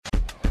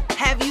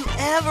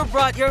ever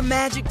brought your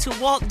magic to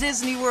Walt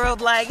Disney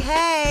World like,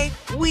 hey,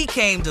 we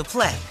came to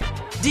play?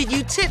 Did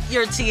you tip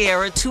your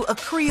tiara to a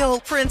Creole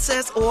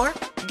princess or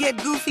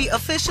get goofy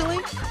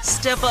officially?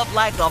 Step up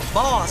like a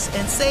boss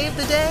and save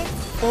the day?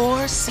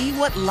 Or see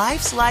what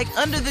life's like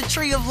under the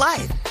tree of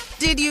life?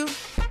 Did you?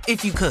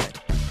 If you could.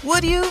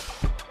 Would you?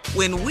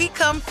 When we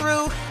come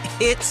through,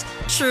 it's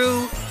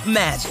true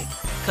magic.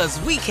 'Cause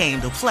we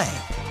came to play.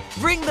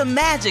 Bring the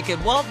magic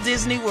at Walt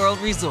Disney World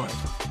Resort.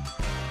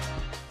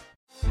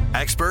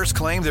 Experts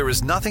claim there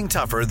is nothing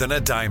tougher than a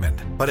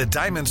diamond. But at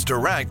Diamonds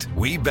Direct,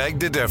 we beg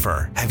to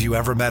differ. Have you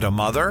ever met a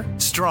mother?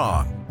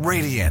 Strong,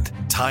 radiant,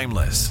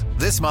 timeless.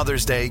 This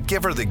Mother's Day,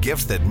 give her the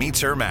gift that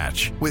meets her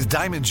match. With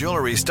diamond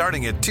jewelry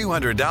starting at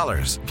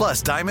 $200.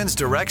 Plus Diamonds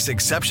Direct's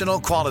exceptional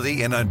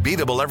quality and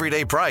unbeatable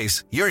everyday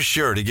price, you're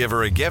sure to give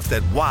her a gift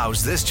that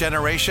wows this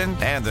generation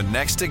and the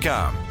next to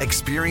come.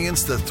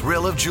 Experience the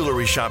thrill of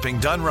jewelry shopping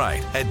done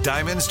right at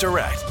Diamonds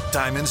Direct.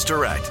 Diamonds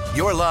Direct.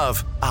 Your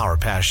love, our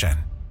passion.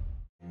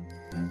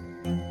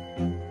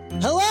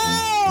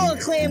 Hello,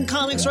 acclaimed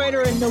comics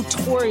writer and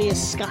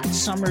notorious Scott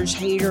Summers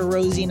hater,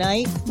 Rosie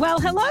Knight. Well,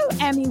 hello,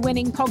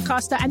 Emmy-winning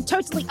podcaster and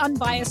totally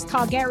unbiased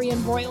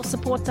Targaryen royal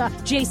supporter,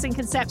 Jason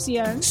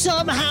Concepcion.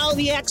 Somehow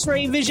the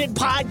X-Ray Vision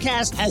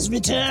podcast has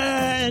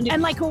returned.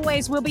 And like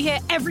always, we'll be here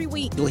every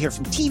week. You'll hear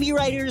from TV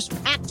writers,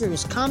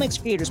 actors, comics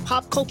creators,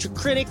 pop culture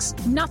critics.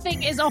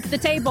 Nothing is off the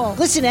table.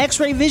 Listen to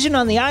X-Ray Vision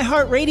on the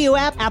iHeartRadio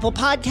app, Apple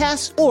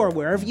Podcasts, or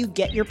wherever you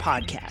get your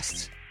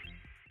podcasts.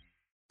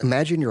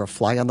 Imagine you're a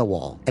fly on the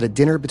wall at a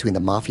dinner between the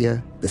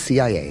Mafia, the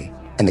CIA,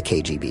 and the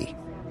KGB.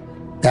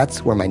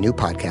 That's where my new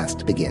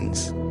podcast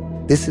begins.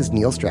 This is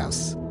Neil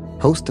Strauss,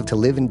 host of To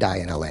Live and Die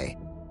in LA,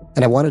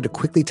 and I wanted to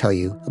quickly tell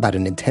you about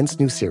an intense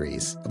new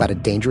series about a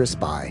dangerous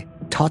spy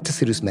taught to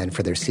seduce men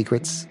for their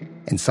secrets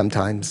and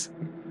sometimes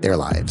their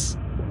lives.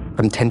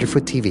 From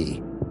Tenderfoot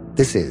TV,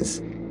 this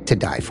is To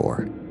Die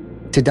For.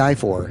 To Die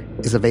For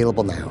is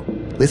available now.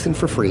 Listen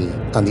for free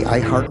on the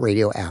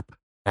iHeartRadio app,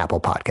 Apple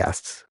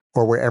Podcasts,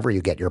 or wherever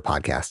you get your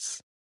podcasts.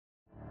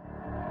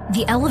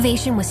 The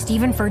Elevation with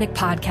Stephen Furtick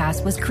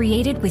podcast was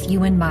created with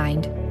you in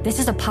mind. This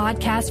is a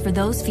podcast for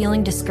those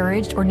feeling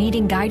discouraged or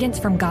needing guidance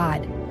from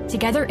God.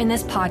 Together in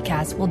this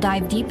podcast, we'll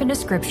dive deep into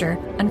Scripture,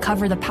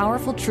 uncover the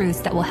powerful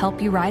truths that will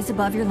help you rise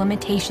above your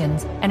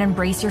limitations and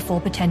embrace your full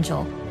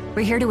potential.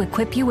 We're here to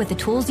equip you with the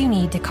tools you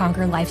need to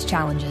conquer life's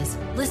challenges.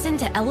 Listen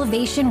to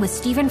Elevation with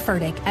Stephen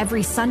Furtick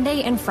every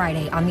Sunday and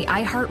Friday on the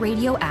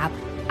iHeartRadio app,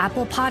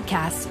 Apple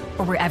Podcasts,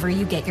 or wherever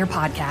you get your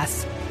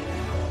podcasts.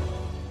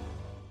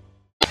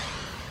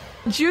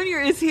 Junior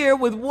is here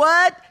with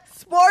what?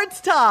 Sports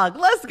Talk.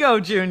 Let's go,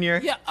 Junior.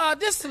 Yeah,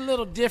 this is a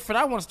little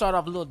different. I want to start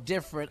off a little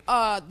different.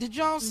 Did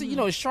y'all see,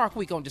 it's Shark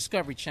Week on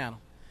Discovery Channel.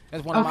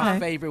 That's one of my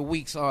favorite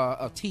weeks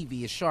of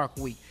TV is Shark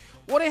Week.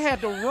 Well, they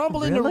had the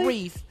Rumble in the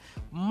Reef,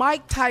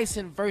 Mike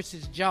Tyson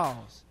versus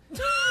Jaws.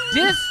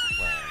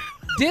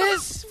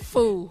 This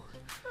fool.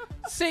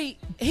 See,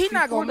 he's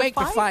not going to make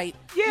the fight.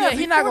 Yeah,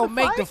 he's not going to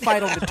make the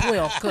fight on the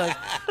 12th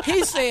because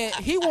he said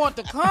he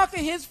wants to conquer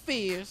his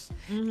fears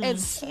and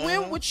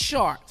swim with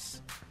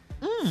sharks.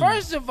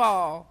 First of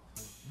all,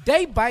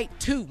 they bite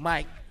too,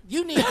 Mike.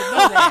 You need to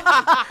know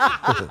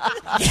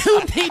that. You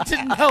need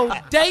to know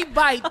they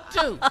bite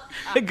too.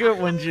 A good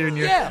one,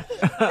 Junior. Yeah.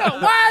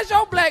 Why is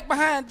your black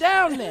behind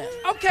down there?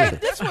 Okay,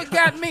 this what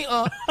got me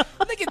up.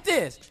 Look at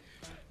this.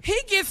 He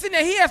gets in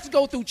there. He has to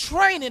go through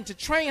training to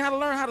train how to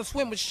learn how to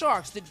swim with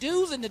sharks. The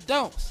do's and the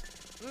don'ts.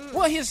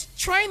 Well, his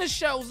trainer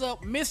shows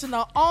up missing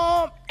an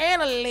arm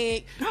and a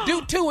leg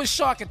due to a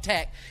shark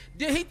attack.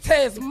 Then he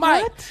tells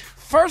Mike,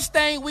 first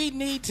thing we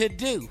need to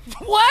do.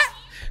 What?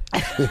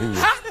 How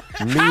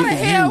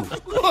the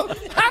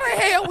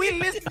hell we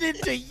listening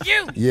to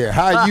you? Yeah,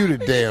 how you the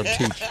damn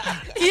teacher?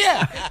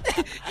 Yeah.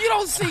 You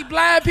don't see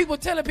blind people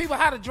telling people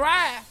how to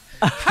drive.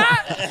 How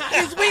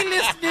is we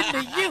listening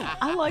to you?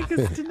 I like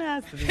his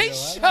tenacity. He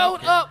showed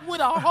up with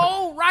a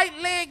whole right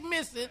leg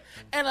missing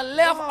and a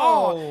left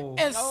arm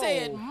and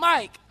said,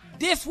 Mike,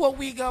 this what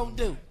we gonna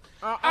do.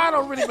 I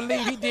don't really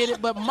believe he did it,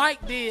 but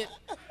Mike did.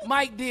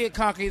 Mike did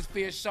conquer his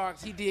fear of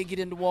sharks. He did get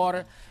in the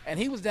water, and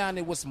he was down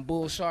there with some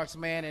bull sharks,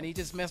 man, and he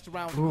just messed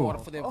around with the water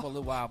for them for a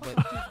little while. But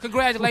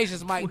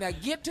congratulations, Mike. Now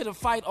get to the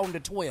fight on the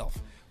 12th.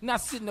 I'm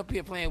not sitting up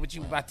here playing with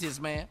you about this,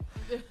 man.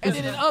 And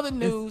then in other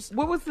news,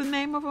 what was the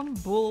name of him?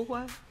 Bull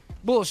what?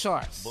 Bull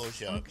sharks. Bull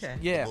sharks. Okay.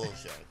 Yeah. Bull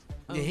sharks.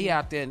 Yeah, he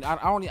out there. And I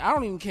don't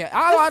even care.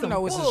 All I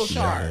know is a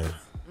shark.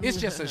 It's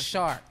just a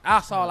shark.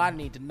 That's all I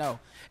need to know.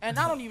 And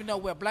I don't even know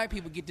where black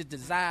people get this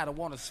desire to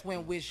want to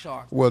swim with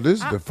sharks. Well,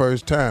 this is the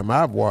first time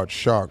I've watched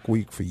Shark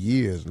Week for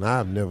years, and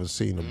I've never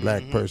seen a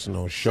black person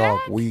on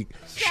Shark Week,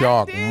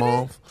 Shark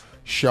Month,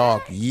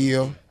 Shark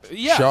Year,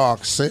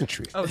 Shark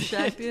Century. Oh,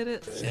 Shaq did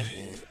it?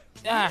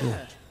 Yeah.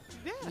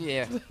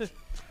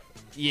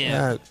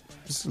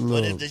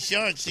 But if the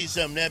sharks see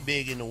something that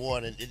big in the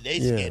water, they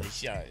scared of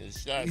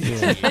sharks.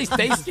 The sharks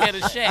they scared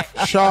of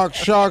Shaq.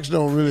 Sharks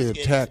don't really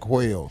attack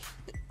whales.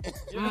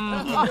 They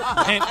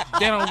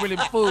don't really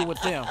fool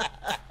with them.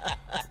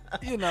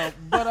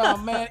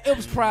 But man, it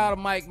was proud of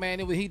Mike, man.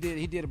 He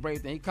did a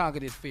brave thing. He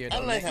conquered his fear. I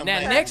like how now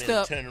Mike next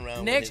up, turn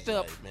around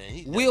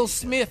Will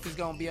Smith is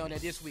gonna be on there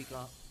this week.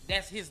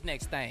 That's his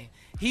next thing.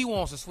 He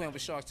wants to swim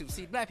with sharks too.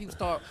 See, black people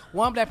start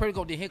one black person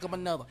go, then here come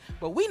another.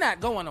 But we not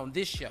going on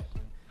this show.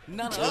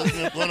 None of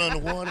us going on the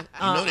water.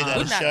 You know they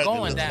got a shark that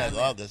looks like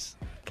August.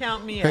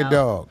 Count me Hey, out.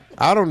 dog,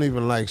 I don't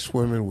even like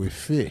swimming with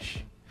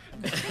fish.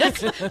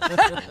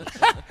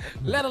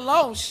 Let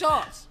alone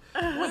sharks.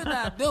 We're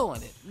not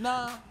doing it.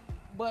 Nah.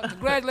 But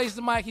congratulations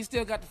to Mike. He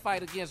still got the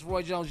fight against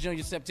Roy Jones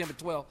Jr. September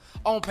 12th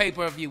on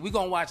pay-per-view. We're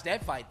going to watch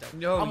that fight,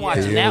 though. I'm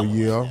watching that one.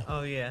 Yeah.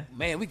 Oh, yeah.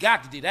 Man, we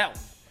got to do that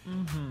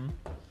one. Mm-hmm.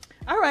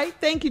 All right.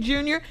 Thank you,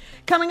 Junior.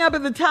 Coming up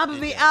at the top of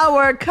the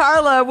hour,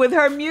 Carla with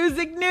her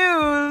music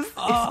news.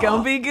 It's going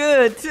to be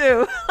good,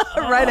 too.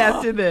 Right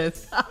after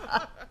this.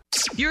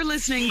 You're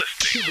listening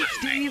to the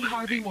Steve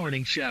Harvey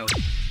Morning Show.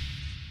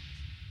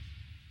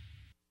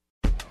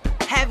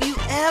 Have you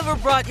ever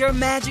brought your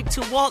magic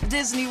to Walt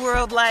Disney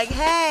World like,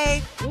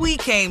 hey, we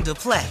came to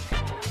play?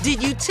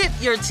 Did you tip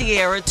your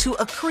tiara to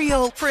a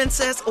Creole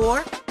princess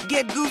or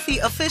get goofy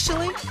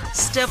officially?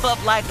 Step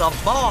up like a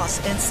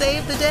boss and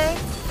save the day?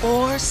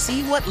 Or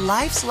see what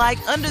life's like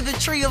under the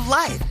tree of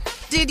life?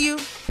 Did you?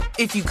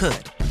 If you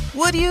could.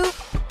 Would you?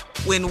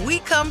 When we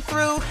come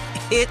through,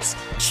 it's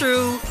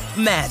true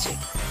magic.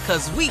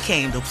 'Cause we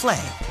came to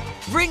play.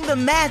 Bring the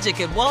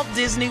magic at Walt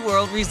Disney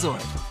World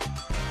Resort.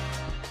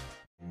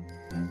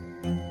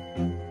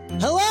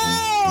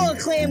 Hello,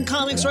 acclaimed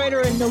comics writer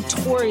and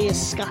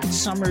notorious Scott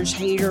Summers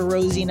hater,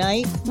 Rosie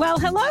Knight. Well,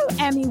 hello,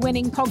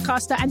 Emmy-winning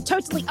podcaster and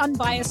totally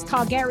unbiased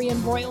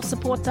Targaryen royal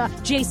supporter,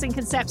 Jason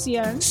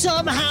Concepcion.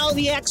 Somehow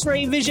the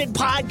X-Ray Vision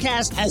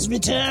podcast has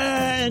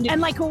returned.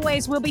 And like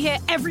always, we'll be here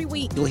every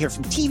week. You'll hear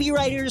from TV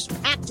writers,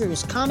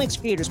 actors, comics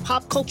creators,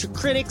 pop culture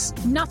critics.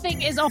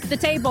 Nothing is off the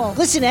table.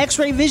 Listen to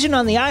X-Ray Vision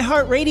on the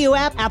iHeartRadio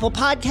app, Apple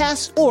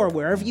Podcasts, or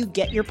wherever you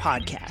get your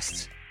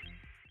podcasts.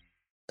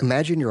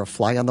 Imagine you're a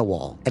fly on the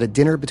wall at a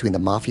dinner between the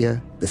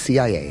mafia, the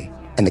CIA,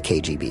 and the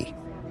KGB.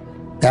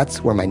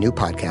 That's where my new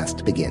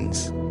podcast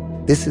begins.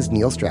 This is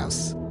Neil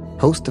Strauss,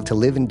 host of To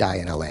Live and Die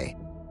in LA,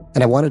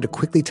 and I wanted to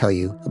quickly tell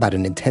you about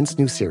an intense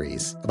new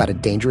series about a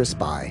dangerous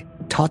spy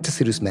taught to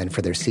seduce men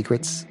for their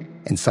secrets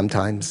and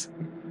sometimes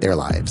their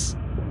lives.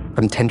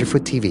 From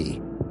Tenderfoot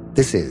TV,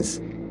 this is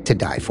To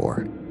Die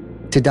For.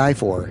 To Die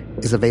For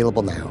is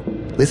available now.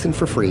 Listen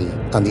for free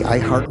on the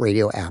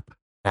iHeartRadio app,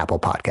 Apple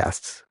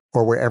Podcasts,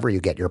 or wherever you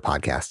get your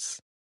podcasts.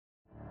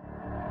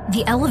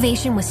 The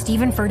Elevation with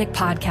Stephen Furtick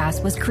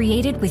podcast was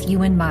created with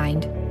you in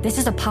mind. This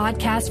is a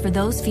podcast for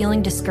those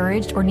feeling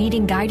discouraged or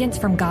needing guidance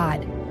from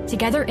God.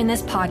 Together in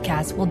this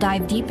podcast, we'll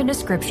dive deep into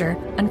Scripture,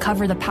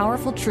 uncover the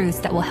powerful truths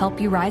that will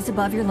help you rise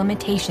above your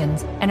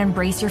limitations and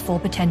embrace your full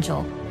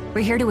potential.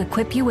 We're here to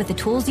equip you with the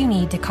tools you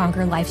need to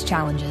conquer life's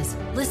challenges.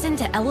 Listen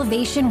to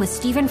Elevation with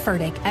Stephen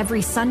Furtick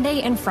every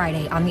Sunday and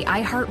Friday on the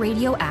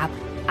iHeartRadio app,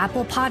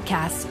 Apple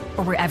Podcasts,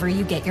 or wherever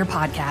you get your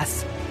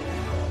podcasts.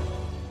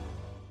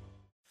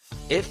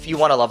 If you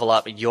want to level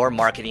up your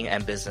marketing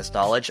and business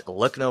knowledge,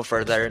 look no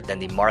further than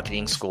the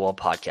Marketing School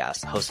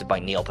podcast, hosted by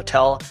Neil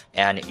Patel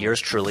and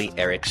yours truly,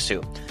 Eric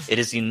Su. It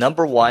is the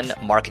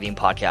 #1 marketing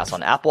podcast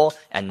on Apple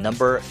and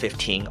number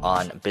 15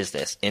 on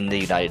business in the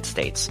United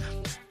States.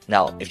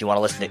 Now, if you want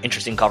to listen to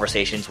interesting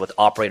conversations with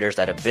operators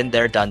that have been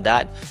there, done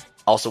that,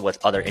 also with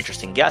other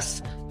interesting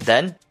guests,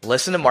 then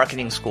listen to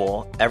Marketing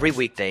School every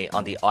weekday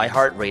on the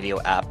iHeartRadio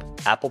app,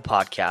 Apple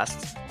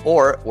Podcasts,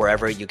 or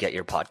wherever you get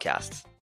your podcasts.